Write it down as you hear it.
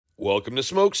Welcome to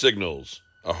Smoke Signals,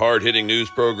 a hard-hitting news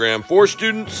program for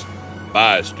students,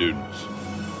 by students.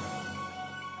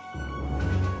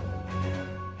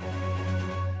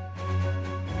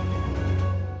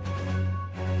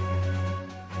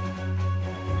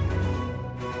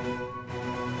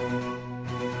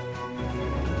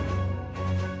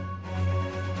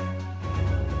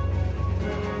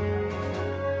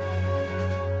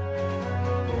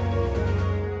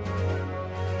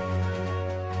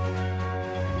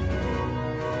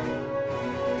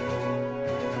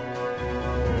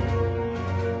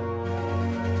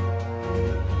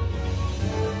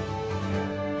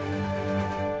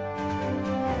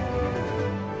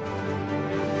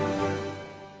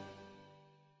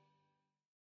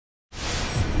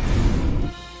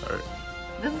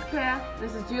 This is Claire.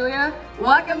 This is Julia.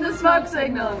 Welcome to Smoke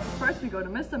Signals. First we go to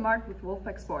Mr. Mark with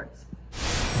Wolfpack Sports.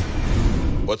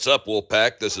 What's up,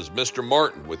 Wolfpack? This is Mr.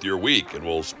 Martin with your week in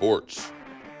Wolf Sports.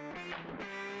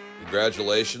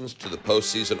 Congratulations to the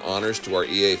postseason honors to our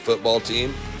EA football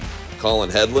team. Colin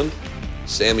Headland,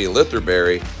 Sammy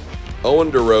Litherberry,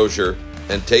 Owen DeRozier,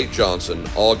 and Tate Johnson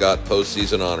all got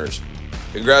postseason honors.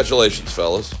 Congratulations,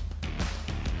 fellas.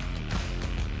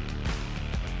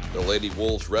 The Lady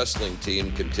Wolves wrestling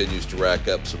team continues to rack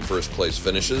up some first-place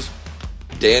finishes.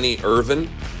 Danny Irvin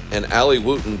and Allie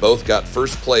Wooten both got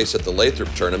first place at the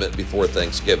Lathrop tournament before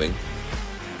Thanksgiving.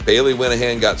 Bailey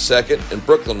Winahan got second, and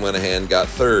Brooklyn Winahan got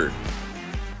third.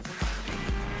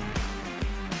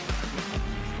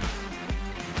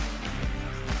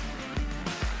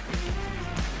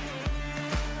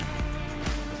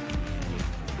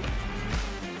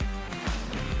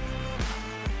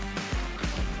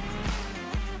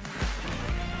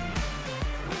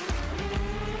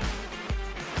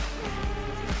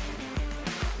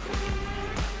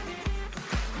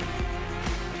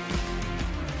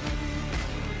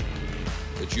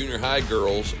 The junior high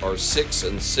girls are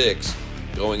 6-6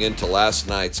 going into last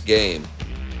night's game.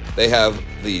 They have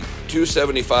the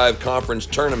 275 conference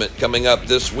tournament coming up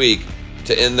this week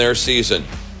to end their season.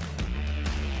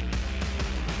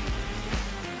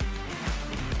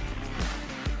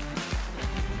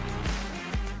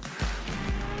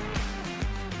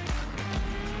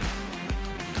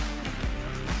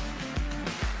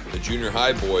 The junior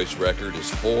high boys record is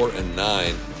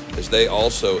 4-9 as they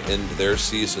also end their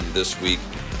season this week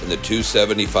in the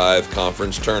 275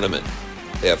 conference tournament.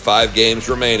 They have 5 games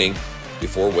remaining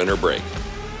before winter break.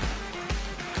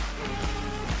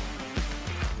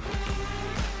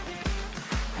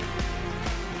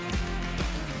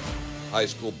 High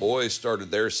school boys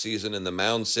started their season in the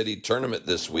Mound City tournament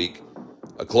this week.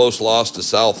 A close loss to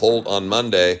South Holt on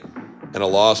Monday and a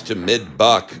loss to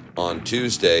Mid-Buck on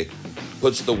Tuesday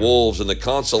puts the Wolves in the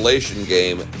consolation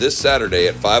game this Saturday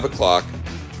at 5 o'clock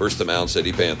versus the Mound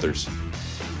City Panthers.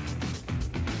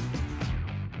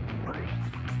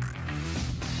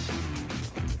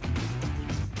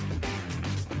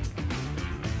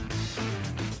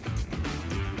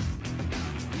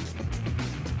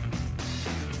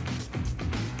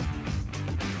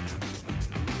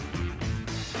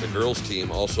 The girls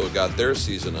team also got their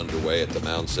season underway at the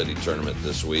Mound City tournament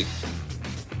this week.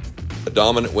 A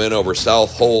dominant win over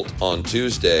South Holt on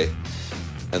Tuesday,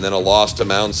 and then a loss to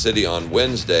Mound City on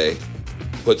Wednesday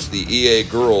puts the EA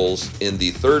girls in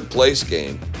the third place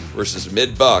game versus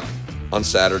Mid-Buck on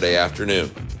Saturday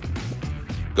afternoon.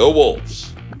 Go Wolves!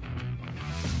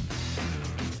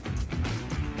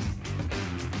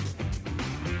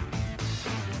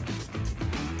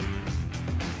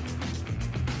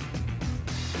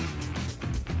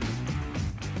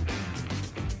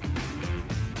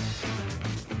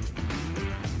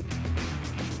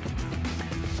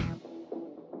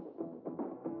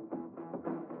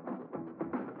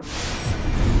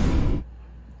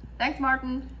 Thanks,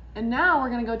 Martin. And now we're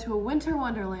going to go to a winter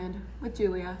wonderland with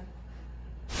Julia.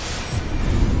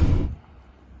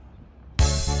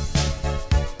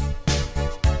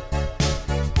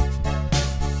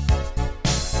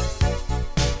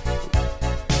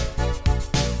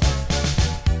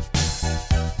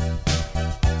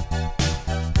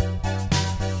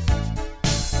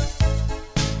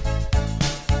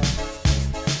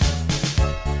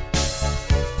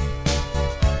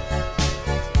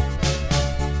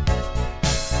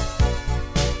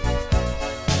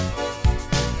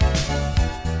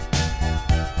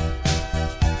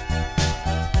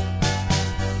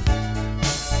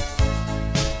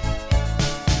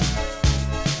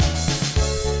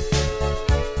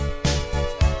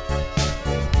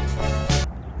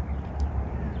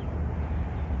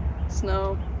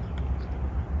 Snow.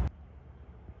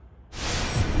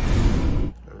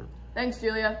 Thanks,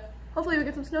 Julia. Hopefully we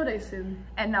get some snow days soon.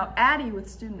 And now Addie with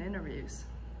student interviews.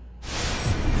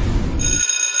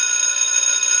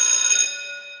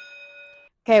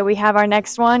 Okay, we have our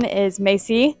next one is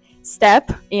Macy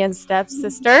Stepp, Ian's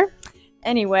stepsister.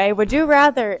 Anyway, would you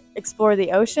rather explore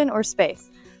the ocean or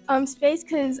space? Space,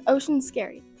 because ocean's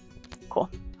scary. Cool.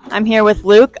 I'm here with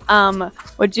Luke.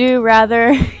 Would you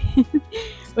rather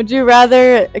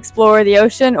explore the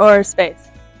ocean or space?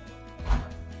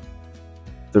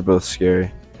 They're both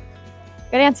scary.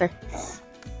 Good answer.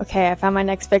 Okay, I found my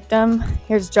next victim.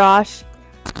 Here's Josh.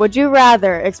 Would you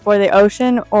rather explore the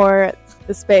ocean or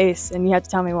the space? And you have to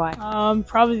tell me why.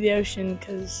 Probably the ocean,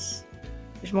 because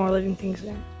there's more living things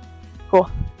there. Cool.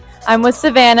 I'm with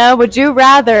Savannah. Would you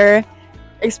rather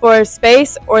explore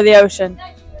space or the ocean?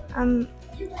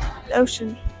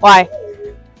 Ocean. Why?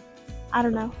 I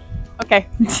don't know. Okay.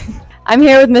 I'm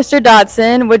here with Mr.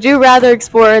 Dotson. Would you rather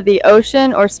explore the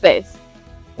ocean or space?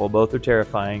 Well, both are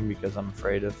terrifying because I'm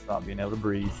afraid of not being able to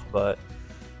breathe, but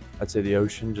I'd say the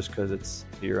ocean just because it's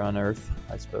here on Earth,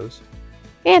 I suppose.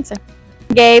 Good answer.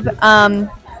 Gabe,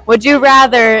 would you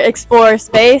rather explore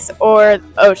space or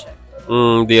ocean?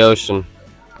 The ocean.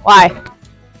 Why?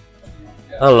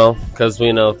 I don't know, because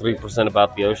we know 3%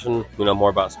 about the ocean. We know more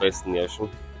about space than the ocean.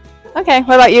 Okay,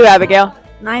 what about you, Abigail?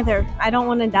 Neither. I don't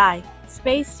want to die.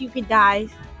 Space, you could die.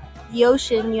 The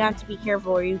ocean, you have to be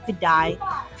careful or you could die.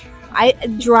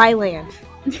 Dry land.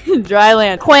 Dry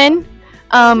land. Quinn,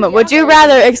 would you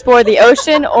rather explore the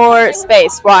ocean or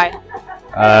space? Why?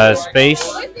 Space,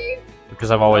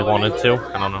 because I've always wanted to.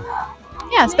 I don't know.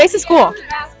 Yeah, space is cool.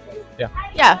 Yeah.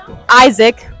 Yeah.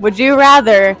 Isaac, would you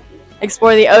rather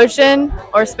explore the ocean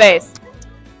or space?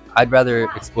 I'd rather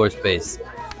explore space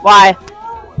Why?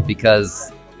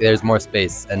 because there's more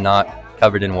space and not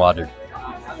covered in water.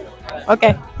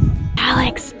 Okay.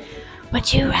 Alex,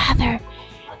 would you rather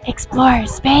explore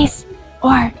space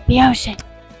or the ocean?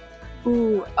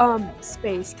 Ooh,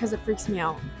 space, because it freaks me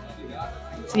out.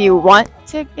 So you want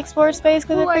to explore space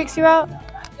because it freaks you out?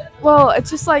 Well, it's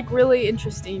just like really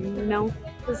interesting, you know?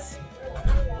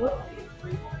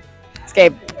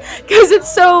 Escape. Because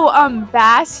it's so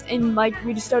vast and like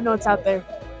we just don't know what's out there.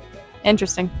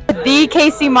 Interesting. The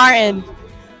Casey Martin,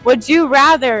 would you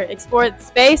rather explore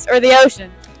space or the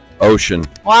ocean? Ocean.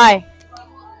 Why?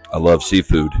 I love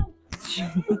seafood.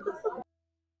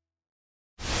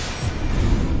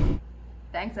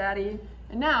 Thanks, Addie.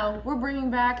 And now we're bringing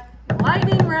back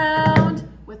Lightning Round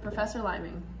with Professor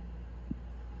Liming.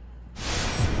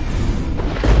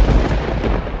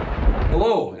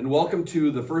 Hello, and welcome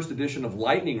to the first edition of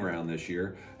Lightning Round this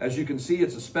year. As you can see,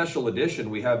 it's a special edition.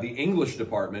 We have the English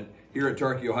department here at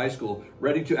Tarkio High School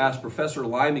ready to ask Professor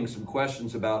Liming some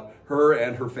questions about her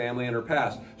and her family and her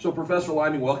past. So, Professor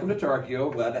Liming, welcome to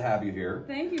Tarkio. Glad to have you here.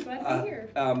 Thank you, glad to be here.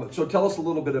 So tell us a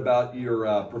little bit about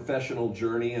your professional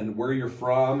journey and where you're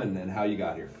from and how you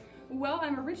got here. Well,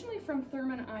 I'm originally from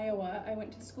Thurman, Iowa. I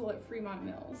went to school at Fremont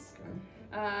Mills. Okay.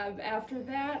 After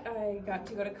that, I got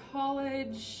to go to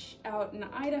college out in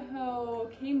Idaho,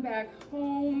 came back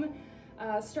home,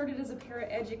 started as a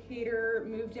paraeducator,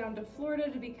 moved down to Florida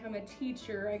to become a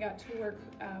teacher. I got to work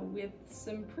with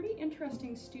some pretty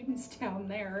interesting students down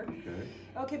there.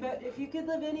 Okay, but if you could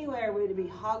live anywhere, would it be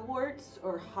Hogwarts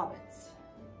or Hobbits?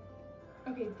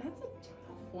 Okay, that's a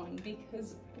tough one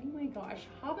because, oh my gosh,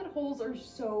 Hobbit holes are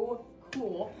so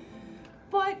cool.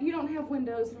 But you don't have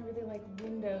windows, and I really like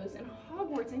windows. And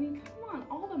Hogwarts, I mean, come on,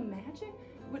 all the magic.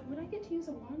 Would I get to use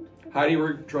a wand? Heidi,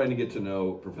 we're trying to get to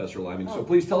know Professor Liming, so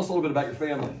please tell us a little bit about your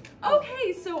family.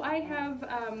 Okay, so I have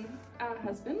a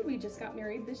husband. We just got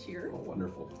married this year. Oh,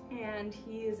 wonderful. And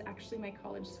he is actually my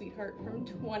college sweetheart from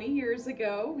 20 years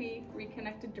ago. We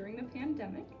reconnected during the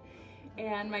pandemic.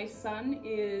 And my son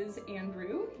is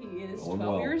Andrew. He is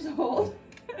 12 years old.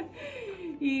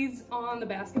 He's on the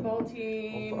basketball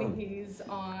team. He's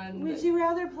on... Would you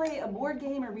rather play a board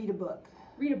game or read a book?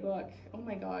 Read a book. Oh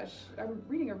my gosh. I'm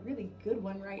reading a really good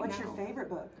one right now. What's your favorite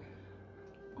book?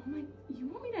 Oh my... You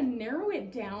want me to narrow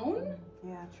it down?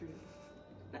 Yeah, true.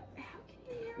 How can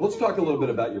you narrow Let's talk a little bit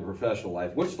about your professional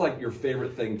life. What's like your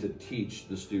favorite thing to teach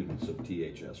the students of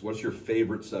THS? What's your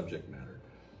favorite subject matter?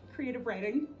 Creative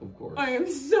writing. Of course. I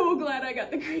am so glad I got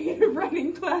the creative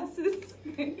writing classes.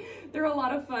 They're a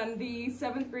lot of fun. The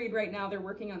 7th grade right now, they're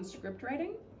working on script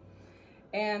writing.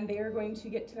 And they are going to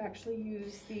get to actually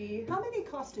use the... How many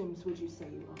costumes would you say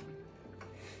you own?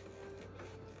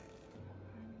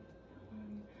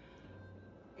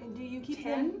 And do you keep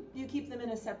 10? them? Do you keep them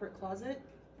in a separate closet?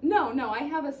 No, I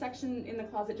have a section in the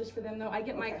closet just for them though. I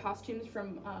get my costumes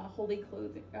from Holy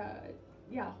Clothing.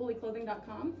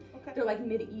 holyclothing.com. Okay. They're like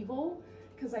medieval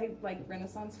because I like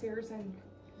Renaissance fairs and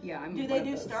yeah, I'm. Do they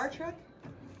do Star Trek?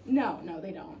 No,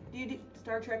 they don't. Do you do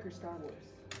Star Trek or Star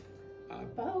Wars?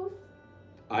 Both.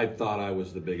 I thought I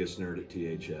was the biggest nerd at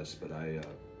THS, but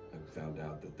I've found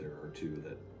out that there are two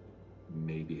that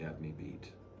maybe have me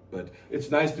beat. But it's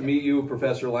nice to meet you,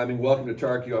 Professor Liming. Welcome to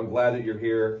TARCU. I'm glad that you're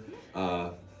here.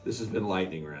 This has been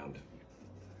lightning round.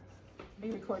 Are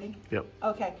you recording? Yep.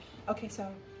 Okay. Okay, so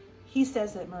he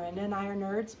says that Miranda and I are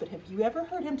nerds, but have you ever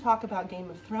heard him talk about Game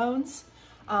of Thrones?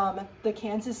 The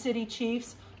Kansas City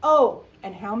Chiefs? Oh,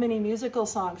 and how many musical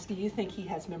songs do you think he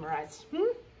has memorized?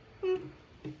 There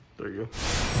you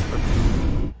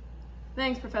go.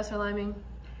 Thanks, Professor Liming.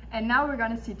 And now we're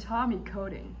gonna see Tommy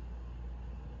coding.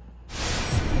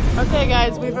 Okay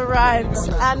guys, we've arrived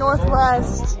at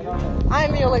Northwest.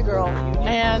 I'm the only girl,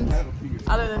 and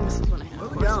other than Mrs. Winningham, of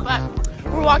course, but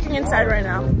we're walking inside right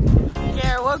now.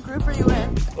 Garrett, what group are you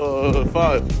in?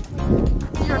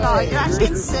 5. You're not, you're actually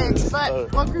in 6,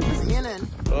 but what group is Ian in?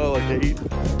 Like 8.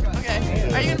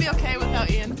 Okay, are you gonna be okay without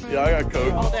Ian? Yeah, I got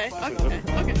code. All day?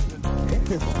 Okay.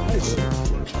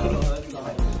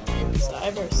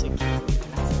 Cybersecurity.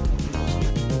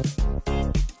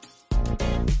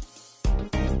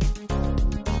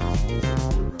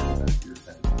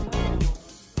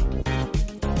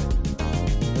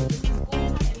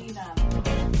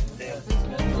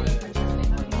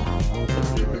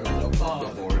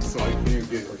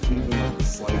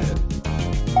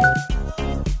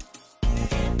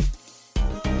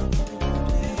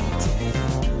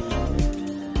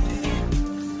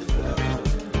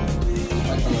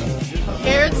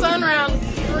 Garrett's on round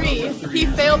 3. He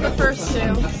failed the first 2.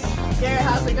 Garrett,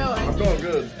 how's it going? I'm going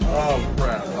good. Oh,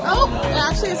 crap. Oh,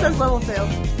 actually it says level failed.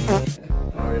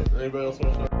 Alright, anybody else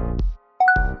want to start?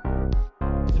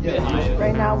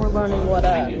 Right now we're learning what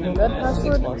a good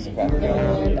password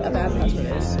and a bad password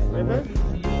is. River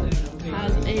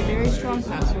has a very strong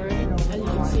password. As you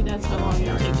can see, that's how long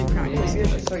it takes to practice.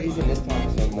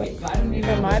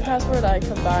 For my password, I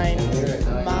combine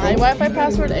my Wi-Fi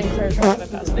password and Claire's Wi-Fi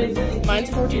password. Mine's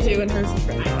 422 and hers is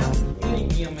 3.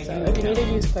 So if you need to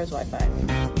use Claire's Wi-Fi.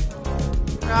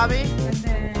 Robbie,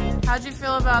 how'd you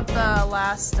feel about the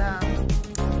last, I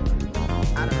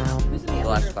don't know. The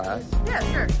last class? Yeah,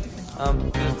 sure.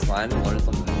 It's fine. Learned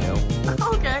something new.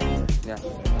 Okay. Yeah.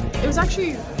 It was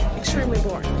actually extremely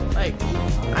boring. Like,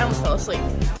 I almost fell asleep.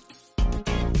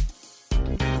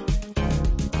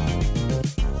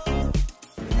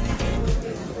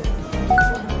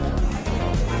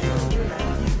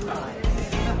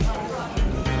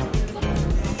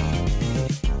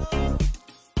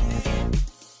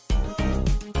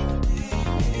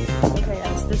 Okay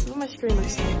guys, this is what my screen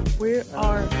looks like. We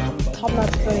are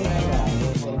top-notch coding right now.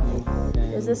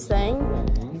 There's this thing.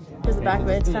 Here's the back of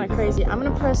it. It's kind of crazy. I'm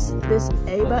gonna press this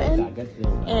A button,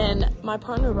 and my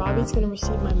partner Robbie's gonna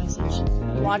receive my message.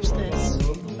 Watch this.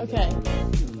 Okay.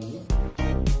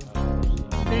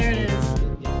 There it is.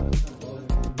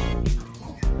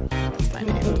 That's my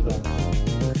name.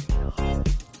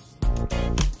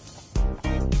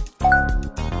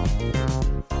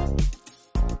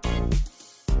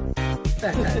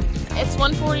 It's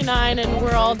 1:49 and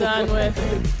we're all done with,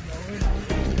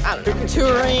 I don't know,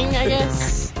 touring, I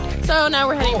guess. So now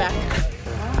we're heading back.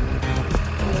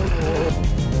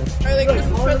 Are they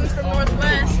Christmas presents from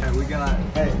Northwest? Yeah, we got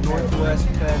Northwest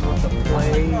pen with a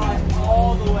plane.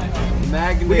 All the way.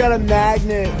 Magnet. We got a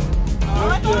magnet. Oh,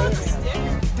 I thought it was a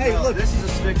sticker. Hey, look, this is a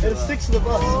sticker. It sticks to the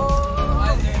bus.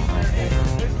 Oh.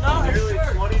 There's not a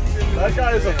shirt. 22. That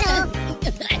guy is a...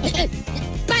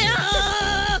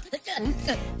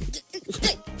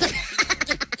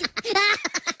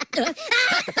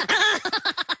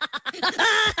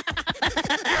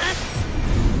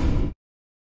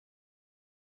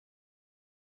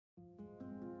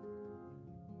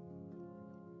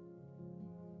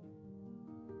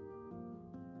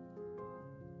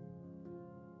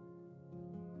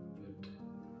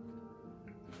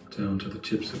 down to the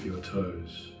tips of your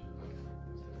toes.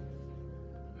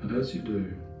 And as you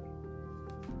do,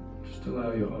 just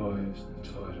allow your eyes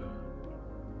to tighter.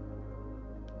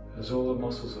 As all the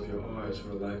muscles of your eyes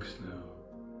relax now.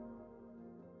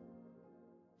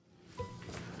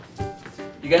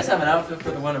 You guys have an outfit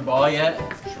for the winter ball yet?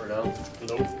 Sure don't.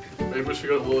 Nope. Maybe we should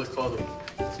go to Lily's closet.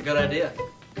 It's a good idea.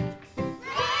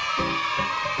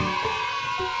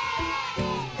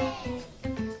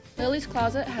 Lily's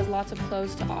Closet has lots of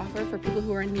clothes to offer for people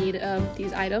who are in need of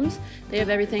these items. They have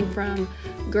everything from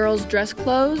girls' dress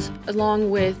clothes, along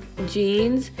with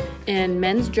jeans and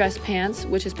men's dress pants,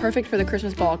 which is perfect for the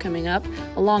Christmas ball coming up,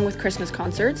 along with Christmas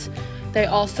concerts. They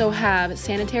also have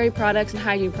sanitary products and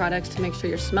hygiene products to make sure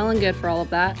you're smelling good for all of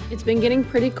that. It's been getting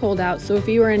pretty cold out, so if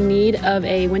you are in need of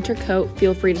a winter coat,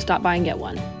 feel free to stop by and get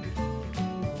one.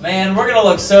 Man, we're gonna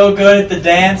look so good at the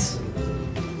dance.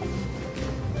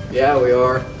 Yeah, we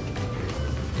are.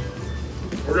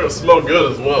 We're gonna smell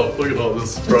good as well. Look at all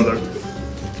this product.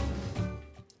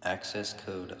 Access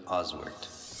code Oswart.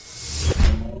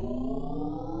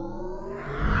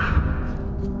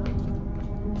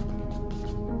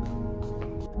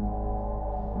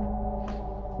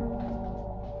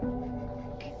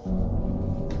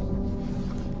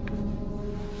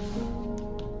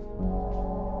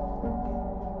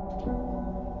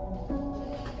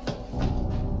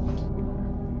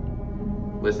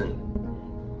 Listen,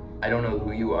 I don't know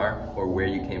who you are or where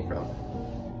you came from,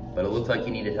 but it looked like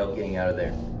you needed help getting out of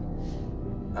there.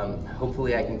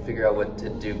 Hopefully I can figure out what to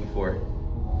do before.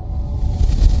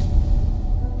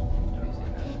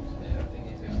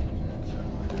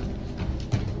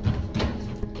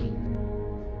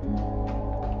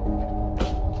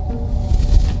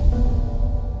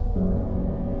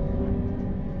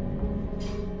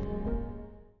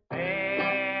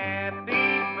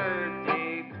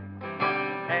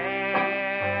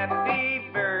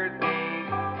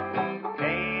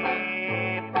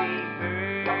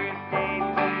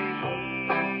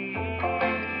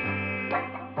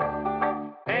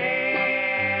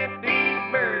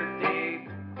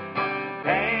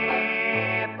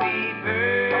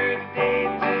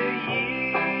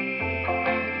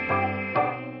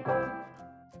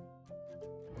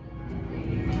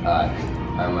 Hi,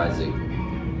 I'm Isaac.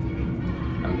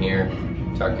 I'm here,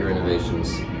 Tarky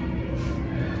Renovations.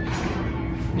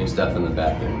 New stuff in the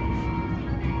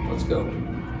bathroom. Let's go.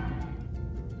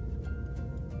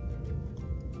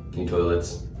 New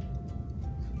toilets.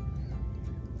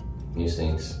 New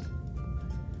sinks.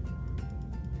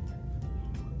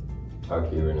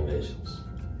 Tarky Renovations.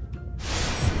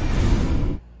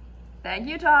 Thank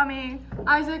you, Tommy.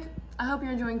 Isaac, I hope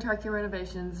you're enjoying Tarky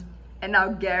Renovations. And now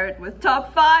Garrett with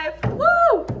top 5.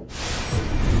 Woo!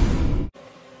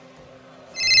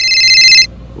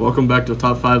 Welcome back to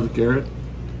Top 5 with Garrett.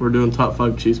 We're doing top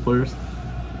 5 Chiefs players.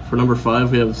 For number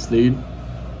 5, we have Snead.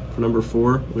 For number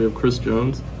 4, we have Chris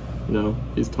Jones. You know,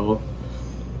 he's tall.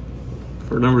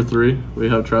 For number 3, we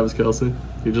have Travis Kelce.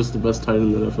 He's just the best tight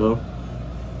end in the NFL.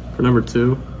 For number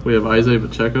 2, we have Isaiah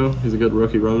Pacheco. He's a good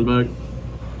rookie running back.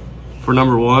 For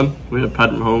number 1, we have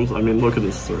Patrick Mahomes. I mean, look at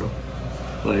this throw.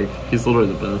 Like, he's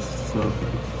literally the best, so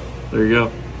there you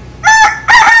go.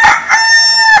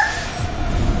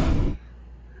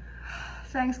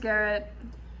 Thanks, Garrett.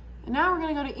 And now we're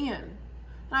gonna go to Ian. And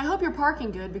I hope you're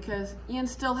parking good because Ian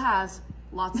still has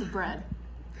lots of bread.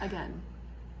 Again.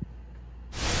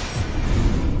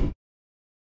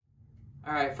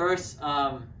 Alright, first,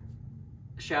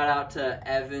 shout out to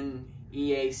Evan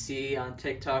EAC on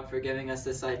TikTok for giving us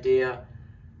this idea.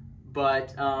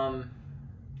 But,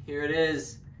 here it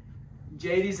is.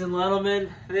 JD's and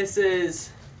Lendelman, this is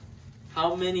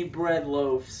how many bread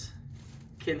loaves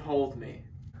can hold me.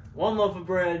 1 loaf of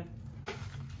bread.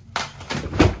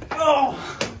 Oh!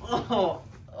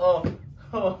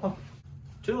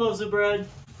 2 loaves of bread.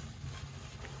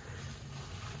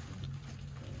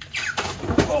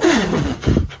 Oh.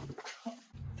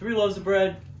 3 loaves of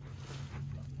bread.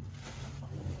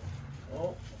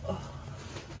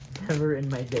 Never in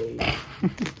my days.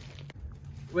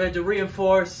 We had to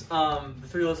reinforce the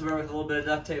 3 loaves of bread with a little bit of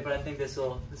duct tape, but I think this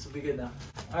will be good now.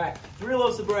 All right, 3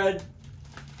 loaves of bread,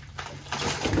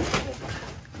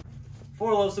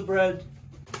 4 loaves of bread,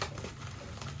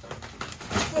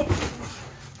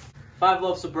 5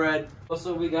 loaves of bread.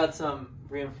 Also, we got some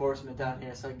reinforcement down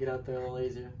here, so I can get out there a little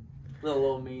easier. Little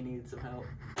old me needs some help.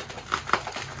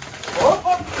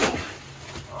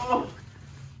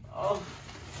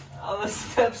 Oh, the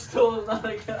step stool is not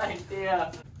a good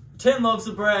idea. 10 loaves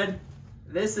of bread.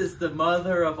 This is the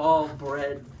mother of all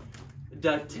bread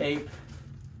duct tape.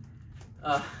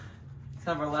 It's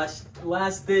kind of our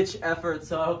last ditch effort,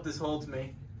 so I hope this holds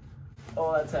me.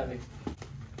 Oh, that's heavy.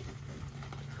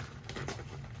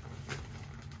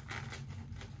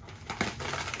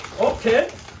 Oh, 10,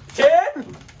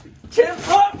 10,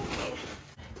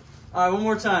 all right, one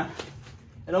more time.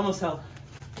 It almost held.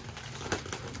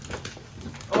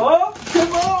 Oh,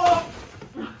 come on!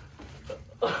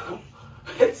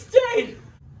 It stayed!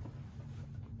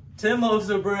 10 loaves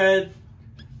of bread.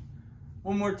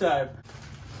 One more time.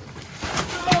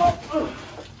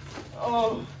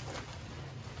 Oh.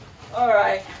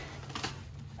 Alright.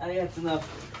 I think that's enough.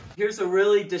 Here's a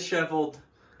really disheveled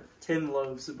 10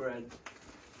 loaves of bread.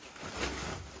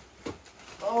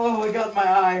 Oh, I got my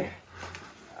eye.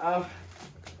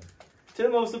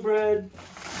 10 loaves of bread.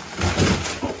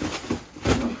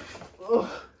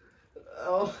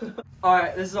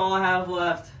 Alright, this is all I have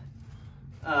left.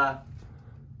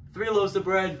 3 loaves of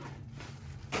bread.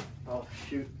 Oh,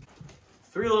 shoot.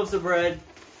 3 loaves of bread.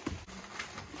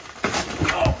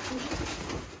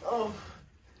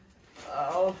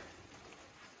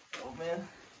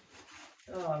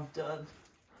 done.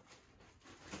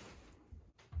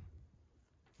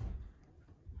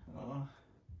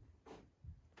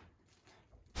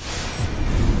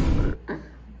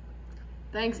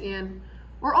 Thanks, Ian.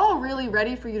 We're all really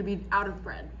ready for you to be out of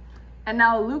bread. And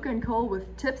now Luke and Cole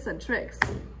with tips and tricks.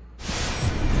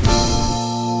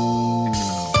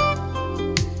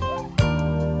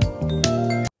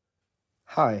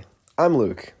 Hi, I'm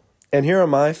Luke, and here are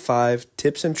my 5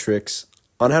 tips and tricks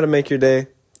on how to make your day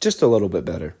just a little bit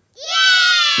better.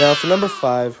 Yeah! Now, for number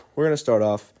 5, we're going to start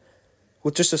off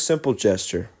with just a simple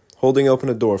gesture, holding open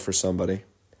a door for somebody.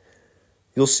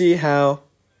 You'll see how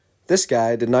this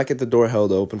guy did not get the door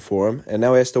held open for him, and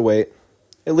now he has to wait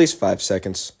at least 5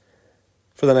 seconds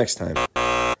for the next time.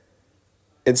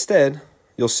 Instead,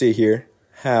 you'll see here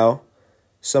how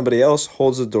somebody else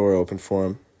holds the door open for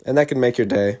him, and that can make your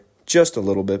day just a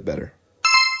little bit better.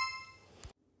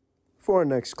 For our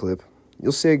next clip,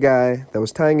 you'll see a guy that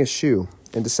was tying his shoe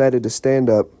and decided to stand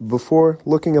up before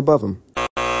looking above him.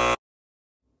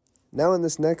 Now in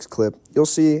this next clip, you'll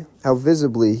see how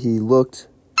visibly he looked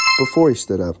before he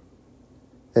stood up.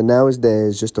 And now his day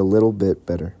is just a little bit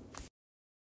better.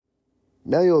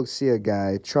 Now you'll see a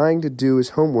guy trying to do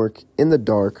his homework in the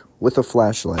dark with a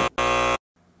flashlight.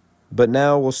 But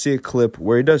now we'll see a clip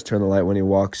where he does turn the light when he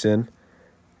walks in,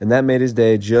 and that made his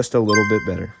day just a little bit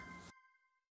better.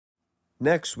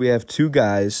 Next, we have 2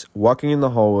 guys walking in the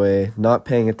hallway, not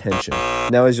paying attention.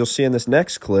 Now, as you'll see in this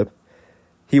next clip,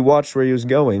 he watched where he was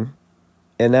going,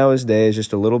 and now his day is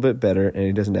just a little bit better, and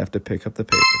he doesn't have to pick up the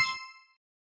papers.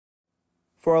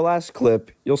 For our last clip,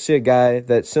 you'll see a guy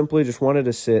that simply just wanted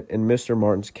to sit in Mr.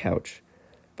 Martin's couch.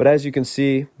 But as you can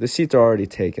see, the seats are already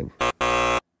taken.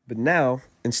 But now,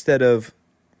 instead of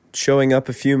showing up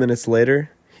a few minutes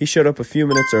later, he showed up a few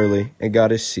minutes early and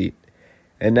got his seat.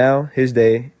 And now his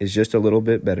day is just a little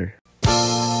bit better.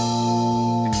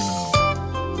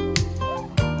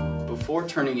 Before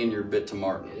turning in your bit to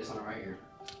Martin,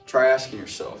 try asking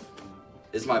yourself,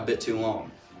 is my bit too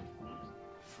long?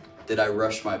 Did I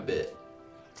rush my bit?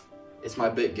 Is my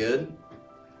bit good?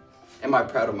 Am I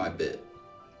proud of my bit?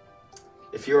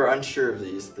 If you are unsure of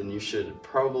these, then you should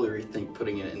probably rethink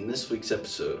putting it in this week's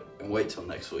episode and wait till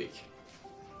next week.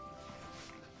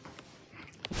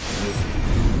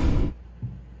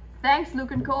 Thanks, Luke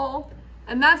and Cole.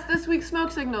 And that's this week's Smoke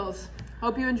Signals.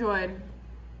 Hope you enjoyed.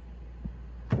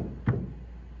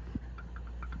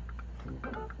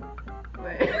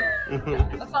 Wait.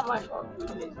 That's not my fault.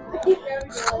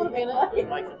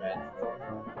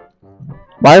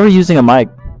 Why are we using a mic?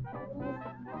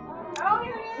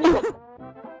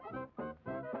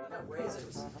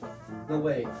 No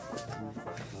way.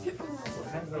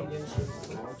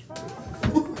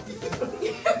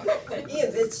 Yeah,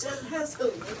 it just has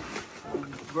a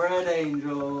Bread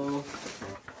Angel.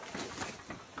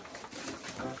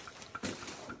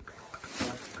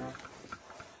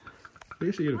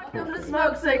 Welcome to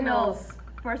Smoke Signals.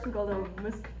 First we go to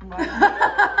Miss Martin.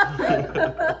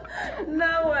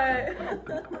 No way.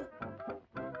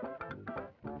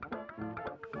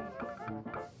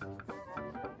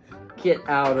 Get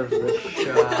out of the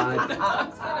shot.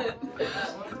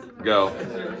 Go.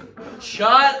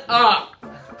 Shut up!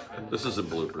 This is in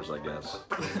bloopers, I guess.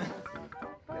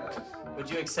 Would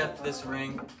you accept this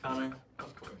ring, Connor?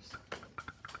 Of course.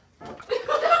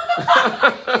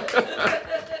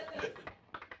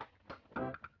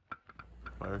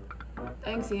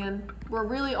 Thanks, Ian. We're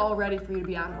really all ready for you to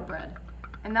be out of bread.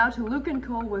 And now to Luke and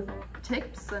Cole with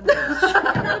tips and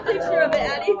Picture of it,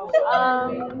 Addie.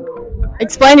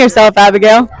 Explain yourself,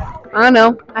 Abigail. I don't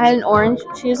know. I had an orange.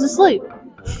 She was asleep.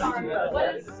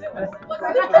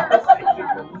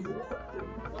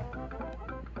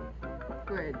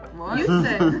 Wait, what? You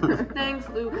said. Thanks,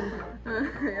 Luke.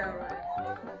 Yeah,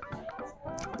 right.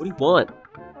 What do you want?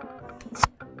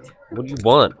 What do you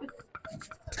want?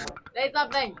 Say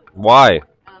something. Why?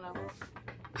 I don't know.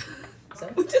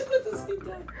 We just at the same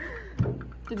time.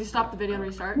 Did you stop the video and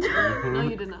restart? No,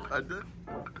 you did not. I did.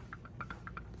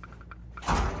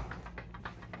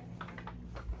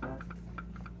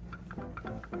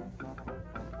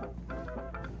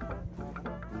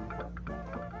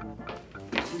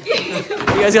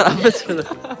 You guys got outfits for the.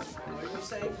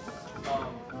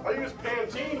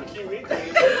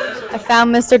 I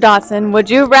found Mr. Dotson. Would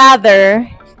you rather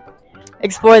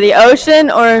explore the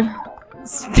ocean or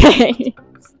space?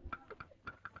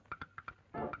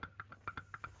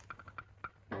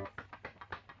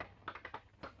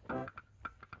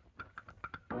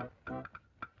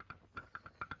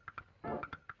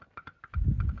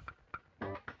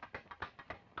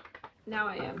 Now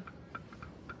I am.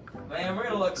 Man, we're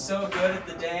gonna look so good at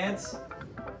the dance.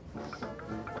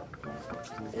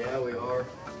 Yeah, we are.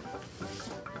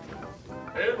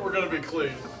 And we're gonna be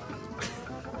clean.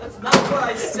 That's not what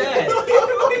I said.